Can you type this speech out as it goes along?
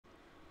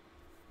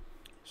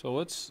So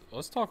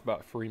let's talk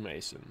about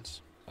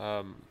Freemasons.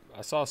 I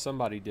saw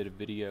somebody did a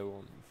video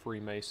on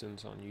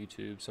Freemasons on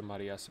YouTube.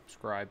 Somebody I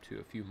subscribed to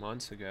a few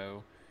months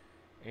ago,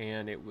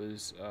 and it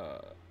was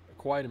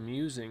quite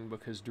amusing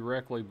because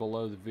directly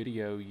below the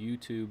video,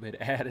 YouTube had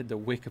added the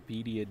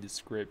Wikipedia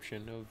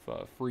description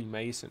of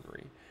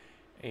Freemasonry,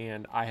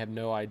 and I have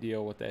no idea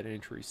what that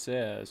entry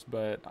says,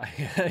 but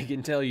I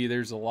can tell you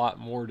there's a lot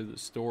more to the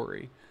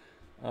story.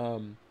 I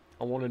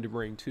wanted to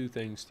bring two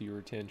things to your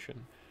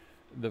attention.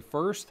 The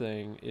first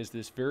thing is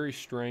this very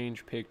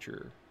strange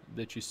picture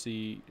that you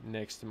see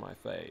next to my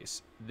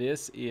face.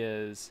 This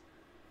is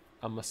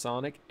a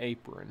Masonic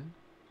apron.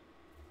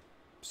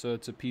 So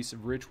it's a piece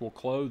of ritual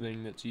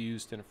clothing that's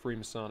used in a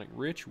Freemasonic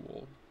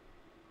ritual.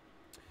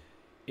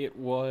 It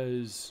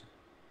was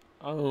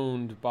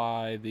owned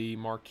by the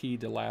Marquis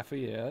de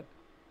Lafayette.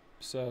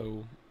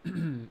 So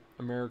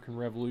American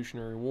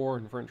Revolutionary War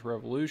and French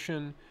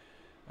Revolution,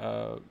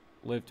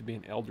 lived to be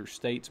an elder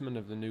statesman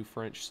of the new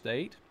French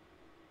state.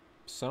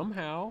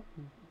 Somehow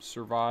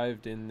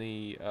survived in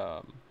the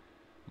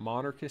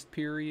monarchist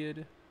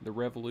period, the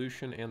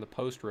revolution, and the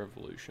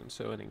post-revolution.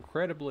 So an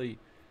incredibly,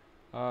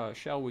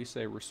 shall we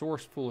say,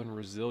 resourceful and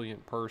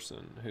resilient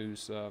person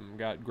who's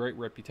got great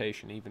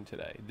reputation even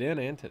today, then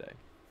and today.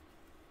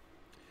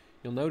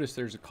 You'll notice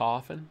there's a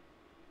coffin,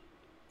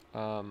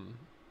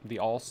 the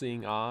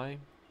all-seeing eye,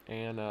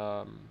 and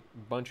a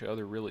bunch of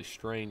other really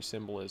strange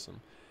symbolism.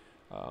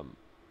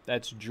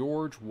 That's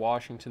George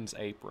Washington's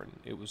apron.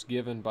 It was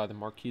given by the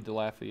Marquis de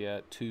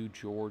Lafayette to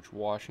George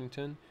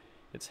Washington.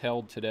 It's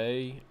held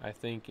today, I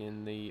think,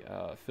 in the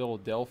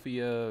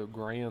Philadelphia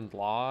Grand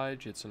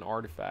Lodge. It's an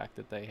artifact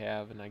that they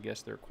have, and I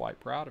guess they're quite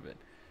proud of it.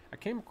 I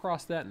came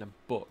across that in a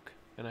book,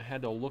 and I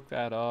had to look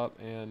that up,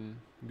 and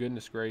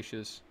goodness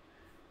gracious,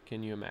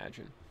 can you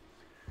imagine?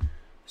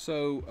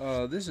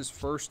 So this is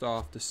first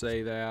off to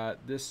say that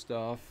this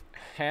stuff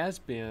has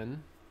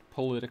been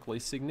politically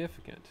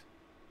significant.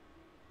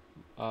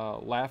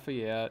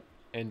 Lafayette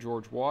and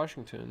George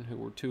Washington, who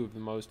were two of the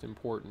most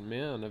important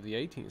men of the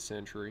 18th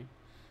century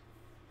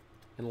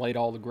and laid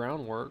all the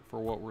groundwork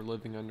for what we're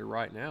living under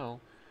right now,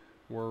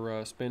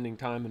 were spending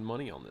time and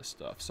money on this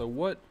stuff. So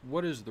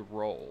what is the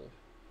role?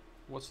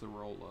 What's the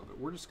role of it?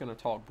 We're just going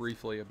to talk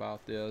briefly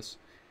about this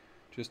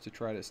just to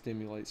try to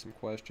stimulate some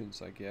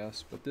questions, I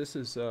guess. But this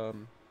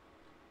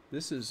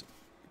is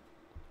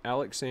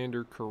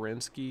Alexander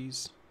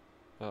Kerensky's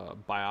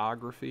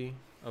biography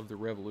of the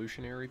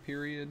revolutionary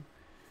period.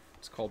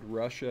 It's called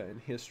Russia and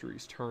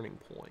History's Turning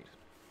Point.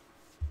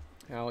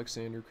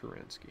 Alexander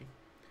Kerensky.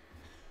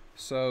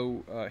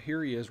 So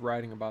here he is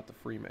writing about the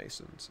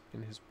Freemasons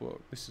in his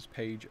book. This is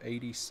page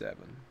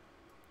 87.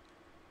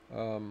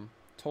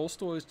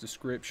 Tolstoy's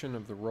description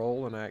of the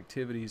role and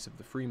activities of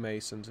the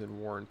Freemasons in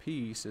War and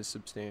Peace is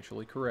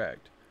substantially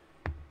correct.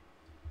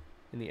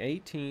 In the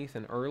 18th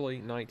and early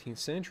 19th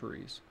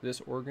centuries,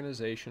 this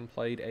organization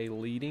played a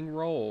leading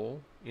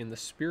role in the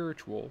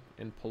spiritual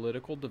and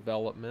political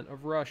development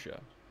of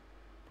Russia,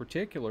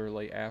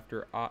 particularly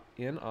after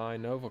N.I.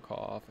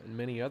 Novikov and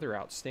many other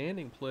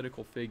outstanding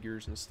political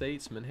figures and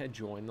statesmen had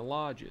joined the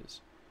lodges.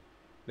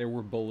 There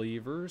were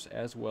believers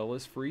as well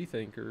as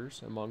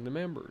freethinkers among the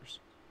members.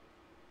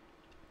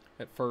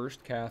 At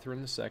first,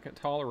 Catherine II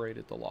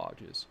tolerated the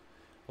lodges.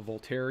 A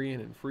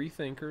Voltairean and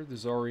freethinker, the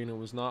Tsarina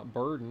was not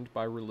burdened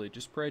by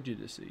religious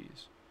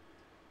prejudices.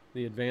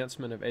 The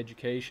advancement of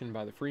education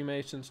by the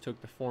Freemasons took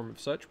the form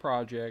of such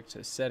projects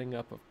as setting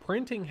up of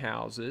printing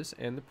houses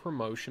and the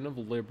promotion of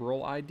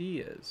liberal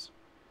ideas.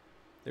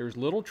 There is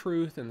little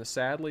truth in the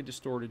sadly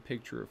distorted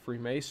picture of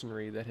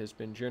Freemasonry that has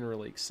been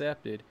generally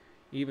accepted,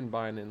 even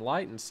by an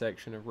enlightened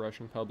section of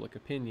Russian public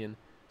opinion,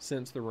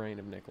 since the reign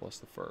of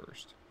Nicholas I.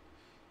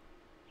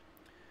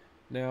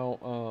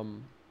 Now,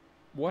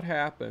 what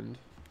happened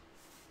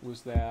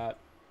was that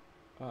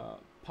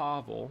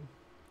Paul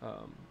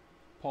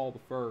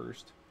I,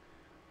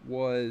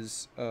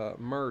 was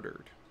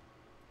murdered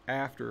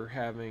after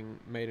having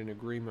made an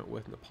agreement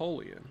with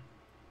Napoleon,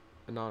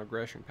 a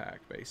non-aggression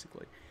pact,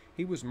 basically.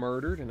 He was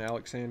murdered, and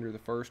Alexander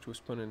I was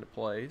put into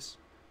place.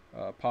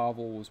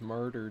 Pavel was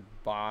murdered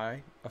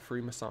by a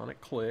Freemasonic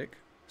clique.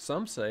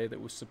 Some say that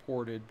was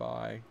supported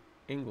by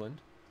England,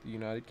 the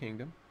United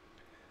Kingdom.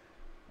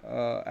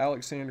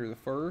 Alexander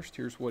I,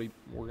 here's what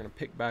we're going to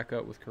pick back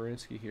up with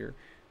Kerensky here.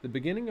 The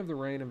beginning of the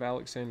reign of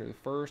Alexander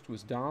I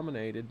was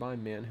dominated by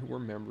men who were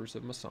members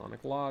of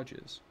Masonic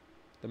lodges.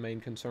 The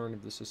main concern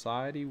of the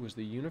society was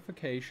the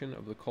unification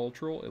of the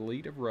cultural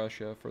elite of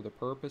Russia for the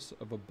purpose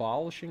of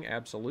abolishing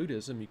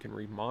absolutism, you can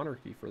read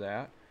monarchy for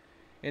that,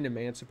 and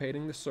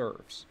emancipating the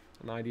serfs,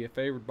 an idea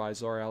favored by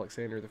Tsar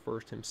Alexander I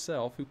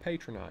himself, who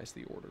patronized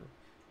the order.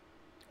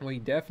 Well, he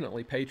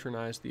definitely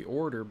patronized the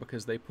order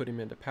because they put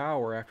him into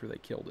power after they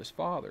killed his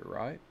father,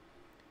 right?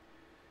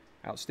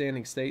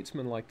 Outstanding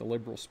statesmen like the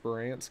liberal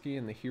Speransky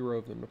and the hero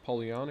of the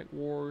Napoleonic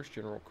Wars,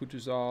 General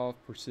Kutuzov,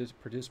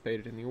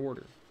 participated in the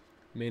order.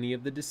 Many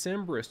of the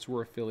Decembrists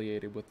were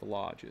affiliated with the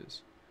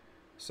lodges.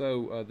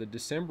 So the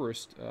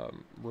Decembrist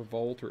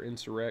revolt or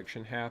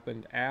insurrection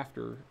happened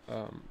after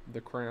the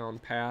crown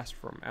passed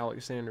from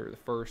Alexander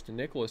I to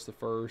Nicholas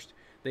I.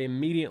 They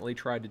immediately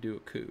tried to do a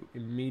coup,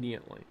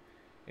 immediately.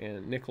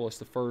 And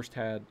Nicholas I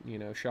had,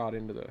 shot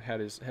into had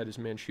his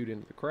men shoot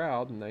into the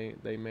crowd, and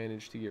they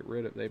managed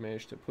to they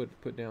managed to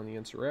put down the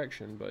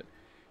insurrection. But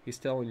he's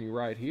telling you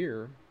right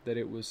here that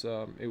it was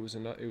a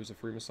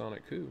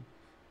Freemasonic coup.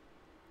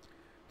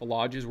 The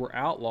lodges were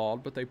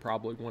outlawed, but they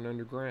probably went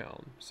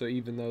underground. So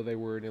even though they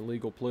were an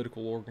illegal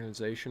political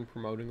organization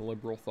promoting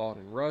liberal thought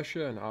in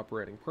Russia and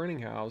operating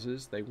printing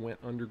houses, they went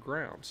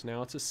underground. So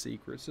now it's a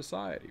secret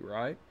society,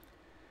 right?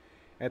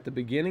 At the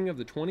beginning of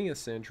the 20th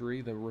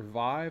century, the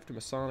revived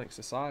Masonic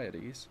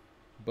societies,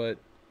 but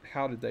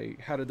how did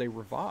they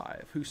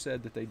revive? Who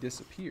said that they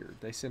disappeared?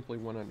 They simply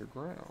went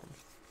underground.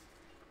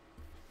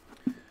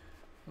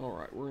 All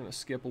right, we're going to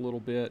skip a little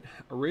bit.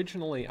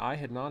 Originally, I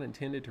had not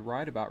intended to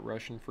write about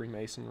Russian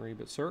Freemasonry,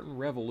 but certain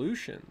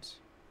revelations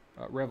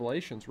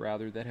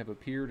that have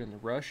appeared in the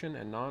Russian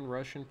and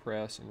non-Russian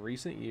press in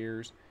recent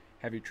years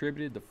have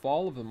attributed the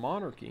fall of the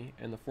monarchy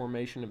and the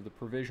formation of the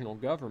provisional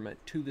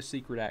government to the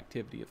secret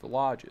activity of the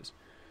lodges.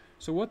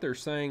 So what they're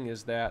saying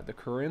is that the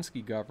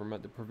Kerensky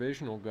government, the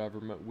provisional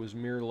government, was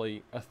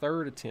merely a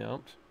third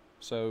attempt.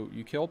 So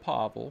you kill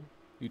Pavel,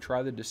 you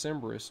try the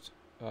Decembrist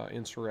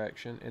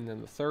insurrection, and then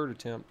the third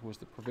attempt was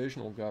the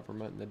provisional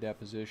government and the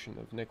deposition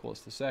of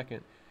Nicholas II.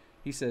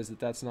 He says that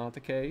that's not the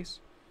case.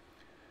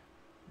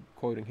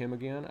 Quoting him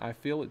again, "I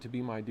feel it to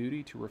be my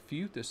duty to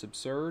refute this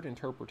absurd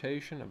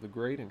interpretation of the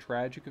great and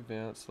tragic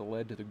events that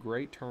led to the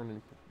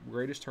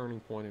greatest turning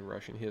point in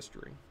Russian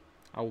history.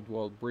 I will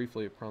dwell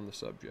briefly upon the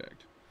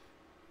subject."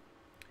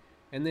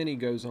 And then he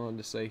goes on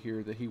to say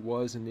here that he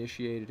was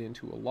initiated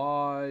into a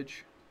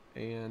lodge,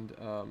 and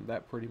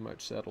that pretty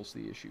much settles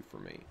the issue for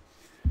me.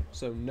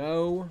 So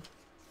no,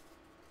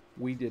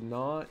 we did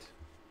not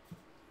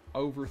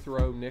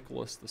overthrow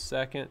Nicholas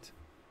II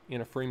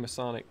in a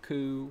Freemasonic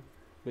coup,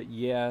 but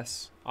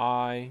yes,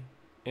 I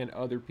and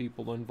other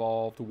people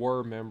involved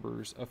were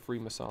members of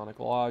Freemasonic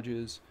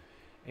lodges,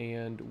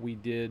 and we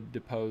did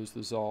depose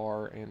the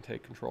Tsar and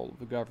take control of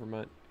the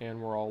government,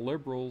 and we're all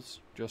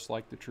liberals, just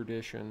like the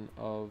tradition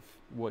of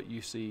what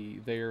you see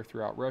there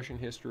throughout Russian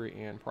history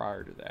and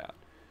prior to that.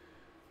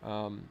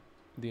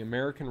 The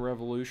American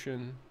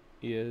Revolution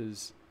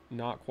is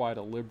not quite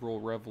a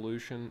liberal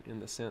revolution in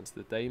the sense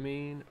that they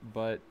mean,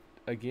 but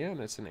again,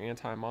 it's an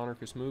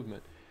anti-monarchist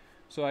movement.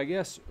 So I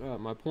guess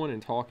my point in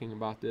talking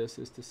about this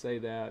is to say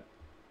that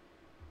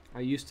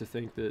I used to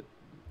think that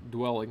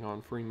dwelling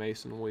on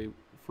Freemasonry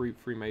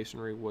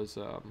was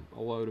a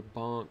load of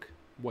bunk,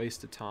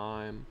 waste of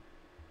time,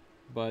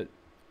 but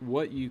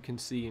what you can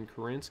see in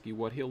Kerensky,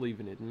 what he'll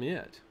even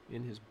admit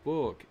in his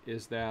book,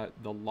 is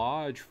that the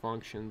lodge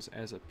functions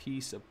as a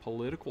piece of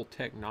political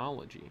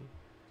technology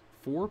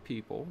for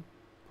people,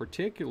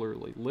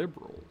 particularly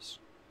liberals,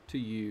 to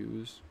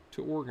use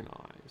to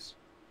organize.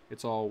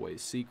 It's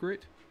always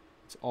secret.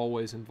 It's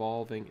always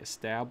involving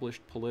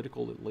established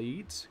political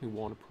elites who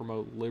want to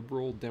promote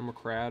liberal,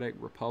 democratic,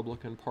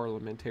 Republican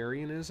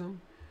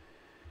parliamentarianism.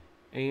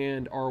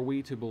 And are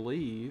we to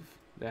believe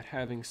that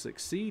having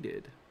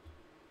succeeded,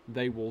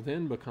 they will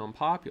then become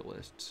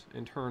populists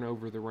and turn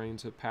over the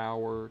reins of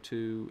power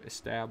to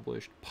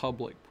established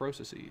public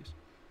processes?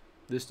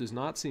 This does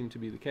not seem to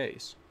be the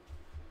case.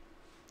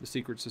 The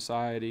secret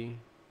society,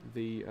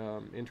 the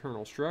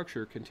internal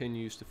structure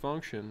continues to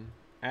function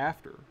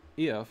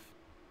if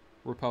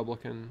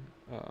Republican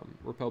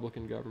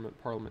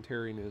government,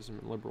 parliamentarianism,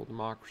 and liberal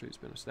democracy has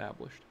been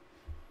established.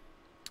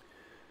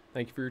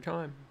 Thank you for your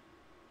time.